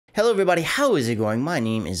Hello everybody, how is it going? My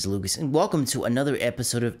name is Lucas and welcome to another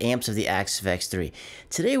episode of Amps of the Axe-Fx 3.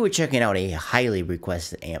 Today we're checking out a highly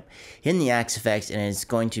requested amp in the Axe-Fx, and it's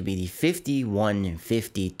going to be the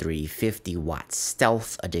 5153 50 watt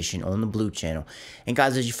Stealth Edition on the Blue channel. And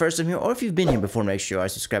guys, if you're first time here or if you've been here before, make sure you are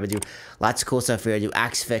subscribed. I do lots of cool stuff here. I do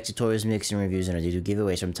Axe-Fx tutorials, mixing reviews, and I do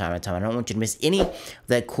giveaways from time to time. I don't want you to miss any of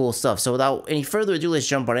that cool stuff. So without any further ado, let's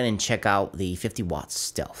jump right in and check out the 50 watt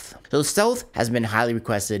Stealth. So Stealth has been highly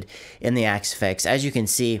requested in the Axe-Fx. As you can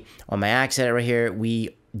see on my axe edit right here,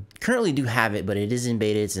 we currently do have it, but it is in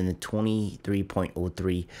beta. It's in the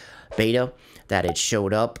 23.03 beta that it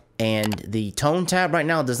showed up, and the tone tab right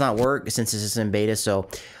now does not work since this is in beta. So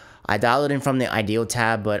I dialed it in from the ideal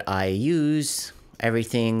tab, but I use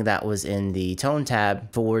everything that was in the tone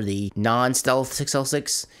tab for the non-Stealth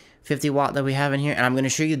 6L6 50 watt that we have in here, and I'm going to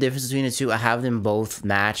show you the difference between the two. I have them both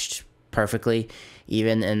matched perfectly,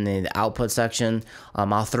 even in the output section.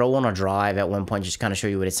 I'll throw on a drive at one point just kind of show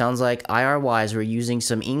you what it sounds like. IR wise, we're using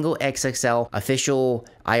some Ingo XXL official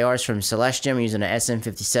IRs from Celestium. We're using an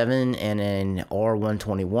SM57 and an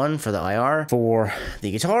R121 for the IR. For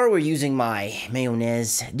the guitar, we're using my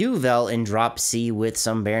Mayonnaise Duvel in drop C with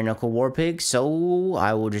some bare knuckle Warpig. So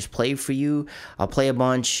I will just play for you. I'll play a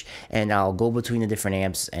bunch and I'll go between the different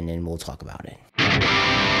amps and then we'll talk about it.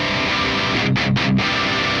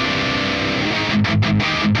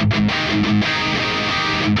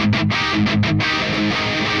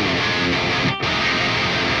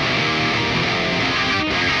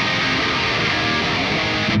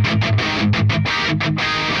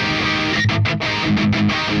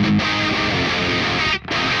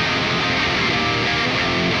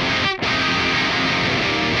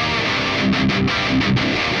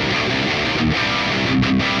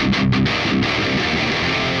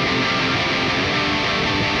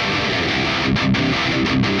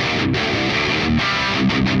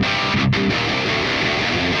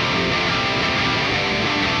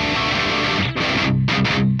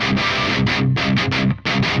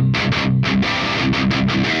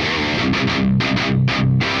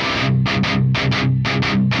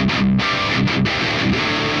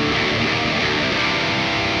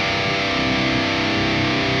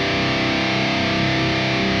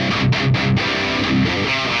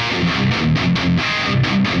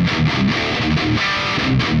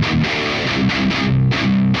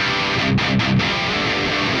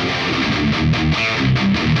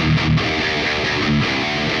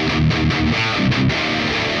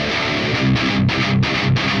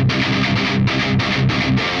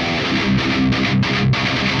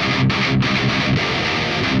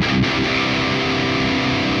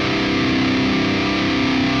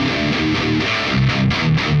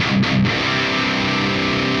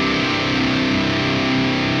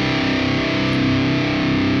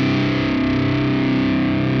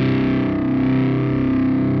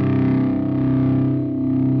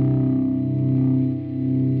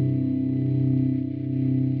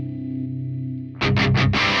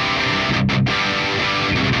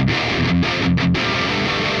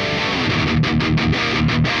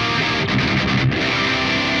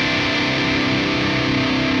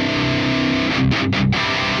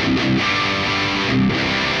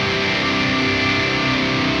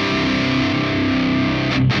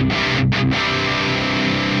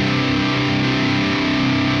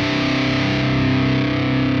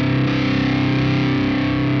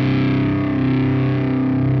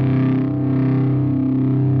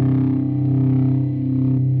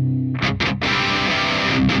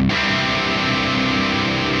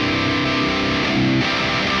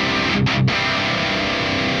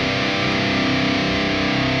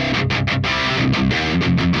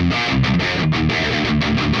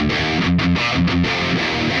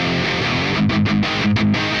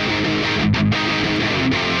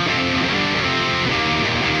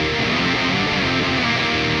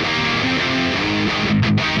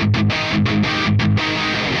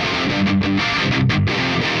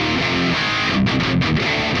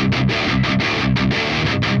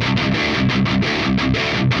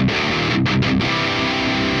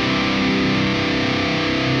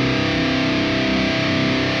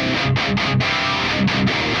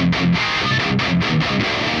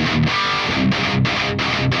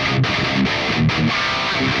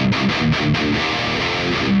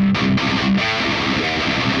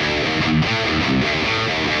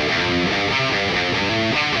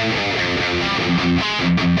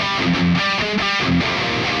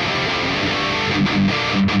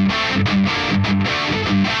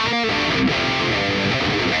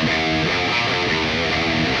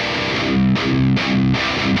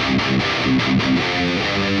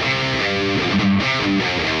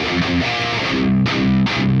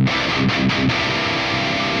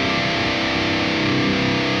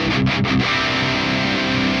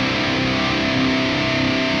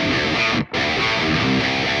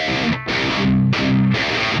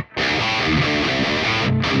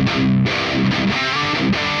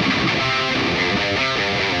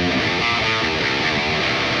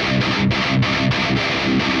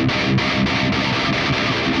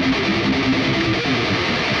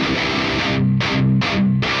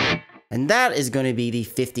 And that is going to be the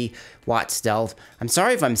 50-watt stealth. I'm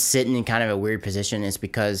sorry if I'm sitting in kind of a weird position. It's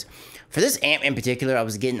because for this amp in particular, I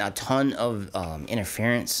was getting a ton of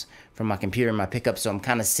interference from my computer and my pickups, so I'm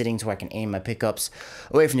kind of sitting so I can aim my pickups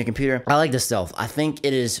away from the computer. I like the stealth. I think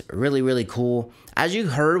it is really, really cool. As you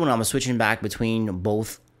heard when I was switching back between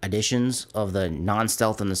both editions of the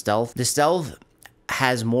non-stealth and the stealth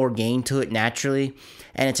has more gain to it naturally,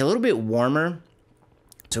 and it's a little bit warmer,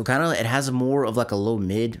 so kind of it has more of like a low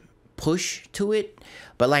mid push to it.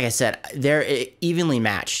 But like I said, they're evenly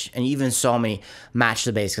matched, and you even saw me match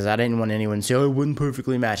the bass because I didn't want anyone to say, oh, it wasn't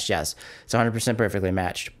perfectly matched. Yes, it's 100% perfectly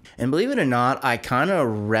matched. And believe it or not, I kind of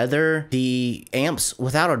rather the amps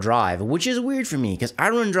without a drive, which is weird for me because I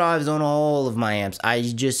run drives on all of my amps. I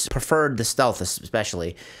just preferred the stealth,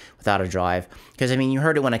 especially without a drive, because I mean, you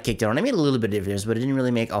heard it when I kicked it on. I made a little bit of difference, but it didn't really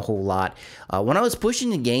make a whole lot. When I was pushing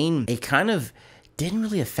the gain, it kind of didn't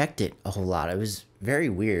really affect it a whole lot. It was very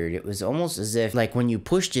weird. It was almost as if like when you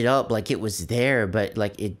pushed it up, like it was there, but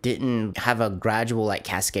like it didn't have a gradual like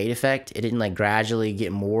cascade effect. It didn't like gradually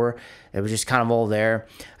get more. It was just kind of all there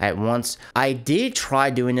at once. I did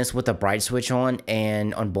try doing this with the bright switch on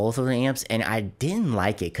and on both of the amps, and I didn't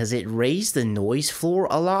like it because it raised the noise floor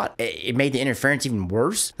a lot. It made the interference even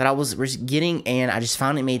worse that I was getting, and I just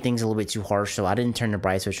found it made things a little bit too harsh, so I didn't turn the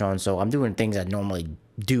bright switch on. So I'm doing things I normally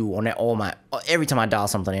do on every time I dial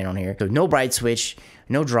something in on here. So no bright switch,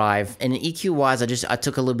 no drive, and EQ wise, I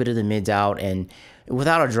took a little bit of the mids out, and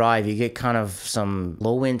without a drive, you get kind of some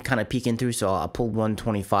low end kind of peeking through, so I pulled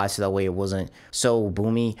 125 so that way it wasn't so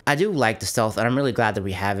boomy. I do like the stealth, and I'm really glad that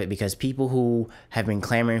we have it because people who have been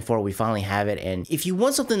clamoring for it, we finally have it. And if you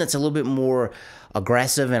want something that's a little bit more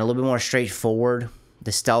aggressive and a little bit more straightforward,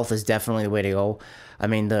 the stealth is definitely the way to go. I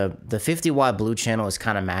mean, the 50-watt blue channel is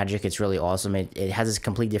kind of magic. It's really awesome. It has this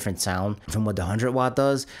complete different sound from what the 100-watt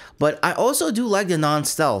does. But I also do like the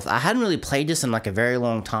non-stealth. I hadn't really played this in like a very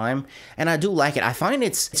long time, and I do like it. I find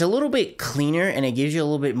it's a little bit cleaner, and it gives you a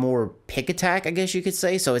little bit more pick attack, I guess you could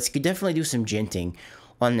say. So it could definitely do some jinting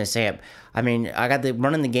on this amp. I mean, I got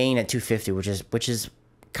running the gain at 250, which is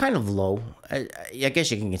kind of low. I guess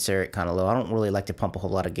you can consider it kind of low. I don't really like to pump a whole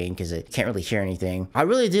lot of gain because it can't really hear anything. I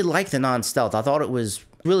really did like the non-stealth. I thought it was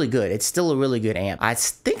really good. It's still a really good amp. I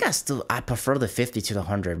think I prefer the 50 to the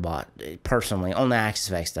 100-watt personally, on the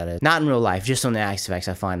AXFX, that is. Not in real life, just on the AXFX.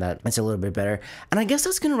 I find that it's a little bit better. And I guess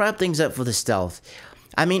that's gonna wrap things up for the stealth.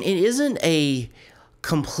 I mean, it isn't a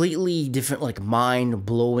completely different, like,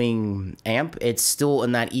 mind-blowing amp. It's still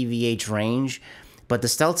in that EVH range. But the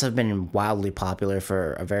stealths have been wildly popular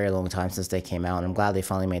for a very long time since they came out, and I'm glad they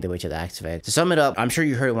finally made their way to the AXFX. To sum it up, I'm sure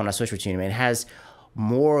you heard it when I switched between them. It has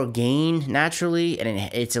more gain naturally, and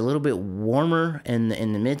it's a little bit warmer in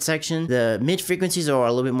the midsection. The mid frequencies are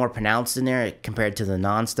a little bit more pronounced in there compared to the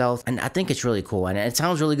non-stealth, and I think it's really cool, and it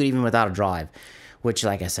sounds really good even without a drive, which,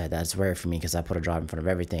 like I said, that's rare for me because I put a drive in front of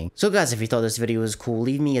everything. So guys, if you thought this video was cool,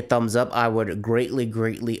 leave me a thumbs up. I would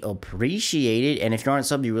greatly appreciate it. And if you aren't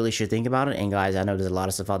subbed, you really should think about it. And guys, I know there's a lot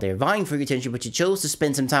of stuff out there vying for your attention, but you chose to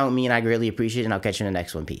spend some time with me, and I greatly appreciate it. And I'll catch you in the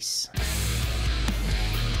next one. Peace.